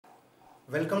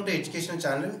Welcome to educational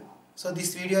channel. So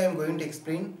this video I am going to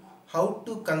explain how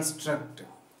to construct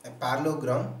a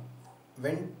parallelogram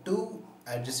when two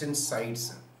adjacent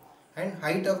sides and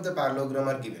height of the parallelogram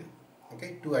are given.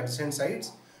 Okay, two adjacent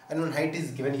sides and one height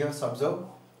is given here. So observe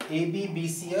AB,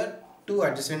 BC are two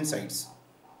adjacent sides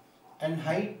and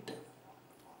height,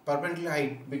 perpendicular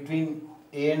height between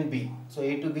A and B. So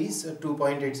A to B is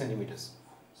 2.8 centimeters.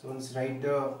 So let's write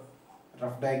a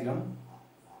rough diagram.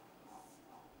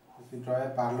 If we draw a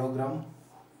parallelogram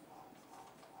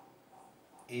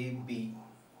AB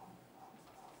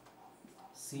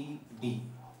CD,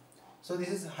 so this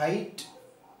is height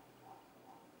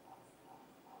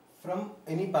from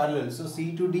any parallel. So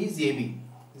C to D is AB.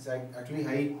 This actually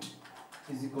height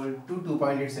is equal to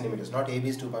 2.8 centimeters. Not AB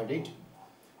is 2.8.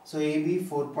 So AB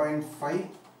 4.5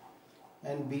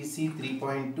 and BC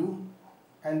 3.2,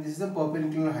 and this is the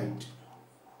perpendicular height.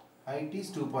 Height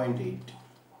is 2.8.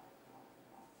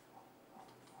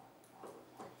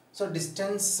 So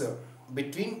distance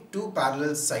between two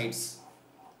parallel sides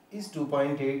is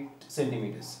 2.8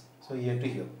 centimeters. So here to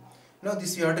here. Now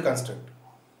this we have to construct.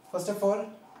 First of all,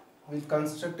 we'll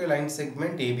construct a line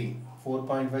segment AB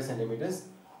 4.5 centimeters,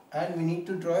 and we need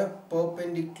to draw a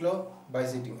perpendicular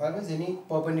bisecting, always any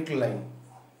perpendicular line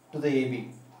to the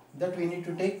AB. That we need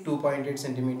to take 2.8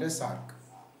 centimeters arc.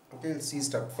 Okay, we'll see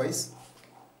stepwise.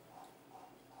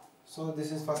 So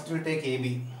this is first we'll take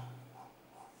AB.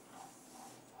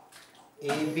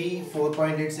 AB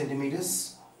 4.8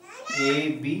 centimeters.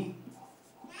 AB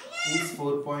is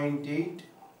 4.8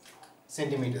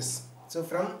 centimeters. So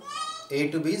from A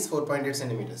to B is 4.8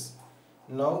 centimeters.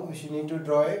 Now we should need to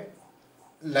draw a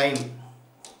line.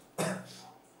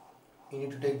 You need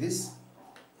to take this.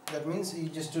 That means you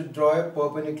just to draw a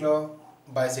perpendicular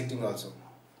bisecting also.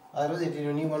 Otherwise at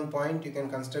any one point you can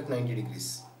construct 90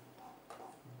 degrees.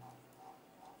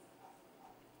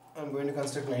 I am going to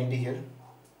construct 90 here.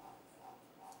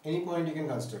 Any point you can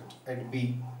construct at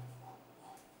B.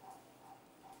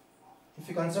 If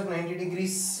you construct 90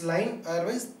 degrees line,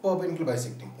 otherwise perpendicular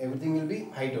bisecting, everything will be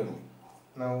height only.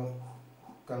 Now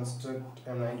construct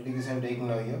 90 degrees I am taking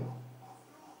now here.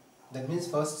 That means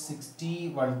first 60,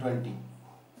 120.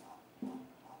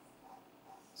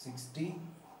 60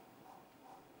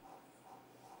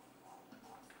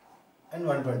 and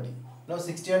 120. Now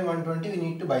 60 and 120 we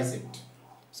need to bisect.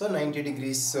 So 90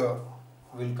 degrees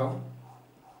will come.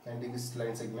 90 degrees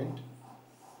line segment.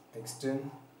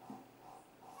 Extend.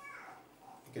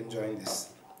 You can join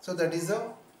this. So that is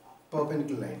a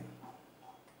perpendicular line.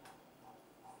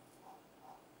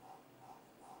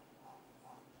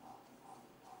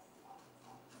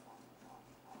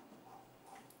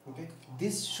 Okay,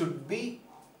 this should be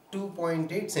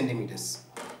 2.8 centimeters.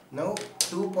 Now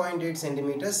 2.8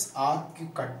 centimeters arc you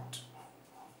cut.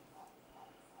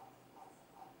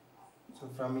 So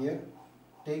from here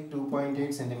take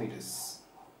 2.8 centimeters.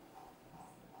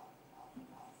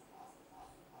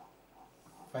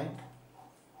 Fine.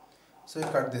 So you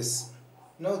cut this.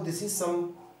 Now this is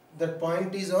that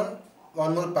point is on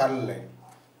one more parallel line.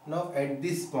 Now at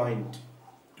this point,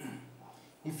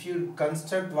 if you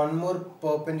construct one more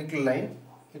perpendicular line,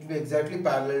 it will be exactly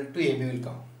parallel to AB will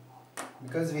come.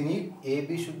 Because we need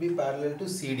AB should be parallel to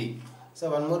CD. So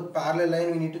one more parallel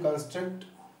line we need to construct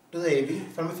to the AB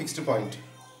from a fixed point.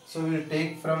 So we will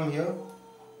take from here,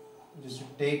 just to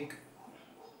take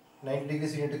 90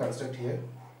 degrees we need to construct here.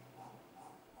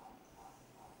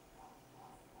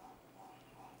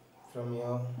 From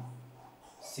here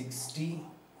 60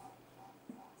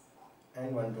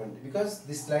 and 120, because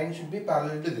this line should be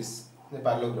parallel to this, the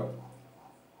parallelogram.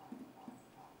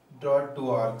 Draw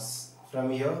two arcs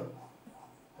from here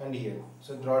and here.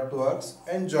 So draw two arcs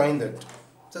and join that.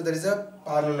 So there is a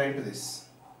parallel line to this.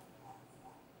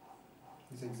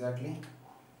 This is exactly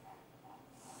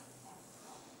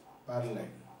parallel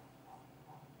line.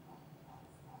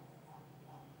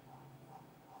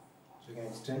 So you can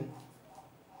extend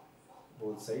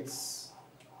both sides.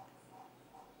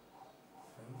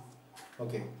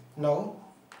 Okay, now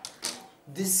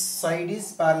this side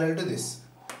is parallel to this.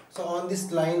 So on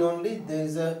this line only there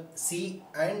is a C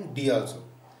and D also.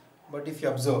 But if you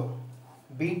observe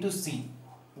B to C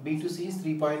is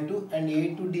 3.2 and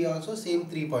A to D also same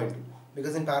 3.2.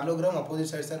 Because in parallelogram opposite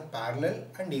sides are parallel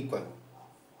and equal.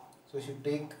 So you should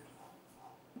take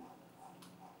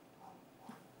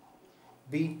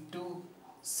B to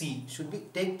C should be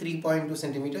take 3.2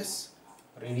 centimeters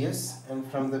radius, and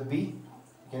from the B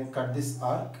you can cut this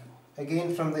arc.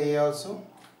 Again from the A also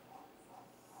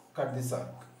cut this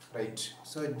arc. Right.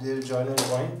 So they will join on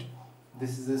point.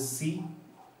 This is the C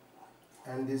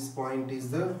and this point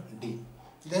is the D.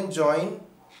 Then join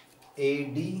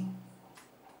AD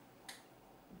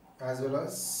as well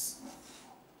as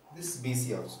this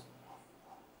BC also.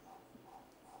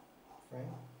 Fine.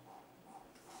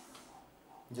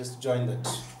 Just join that.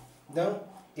 Now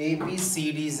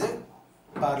ABCD is a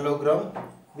parallelogram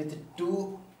with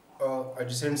two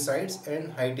adjacent sides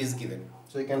and height is given.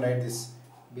 So you can write this.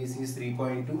 BC is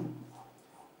 3.2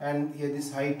 and here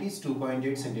this height is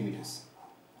 2.8 centimeters.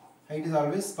 Height is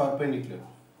always perpendicular.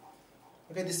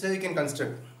 Okay, this way we can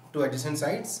construct two adjacent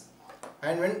sides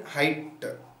and when height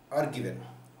are given.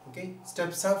 Okay,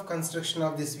 steps of construction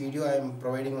of this video I am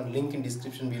providing a link in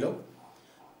description below.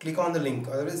 Click on the link,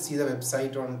 otherwise see the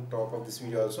website on top of this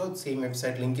video also. Same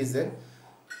website link is there.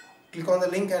 Click on the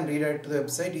link and redirect to the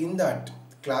website. In that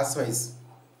class wise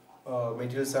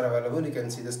materials are available. You can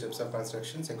see the steps of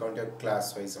constructions according to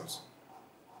class wise also.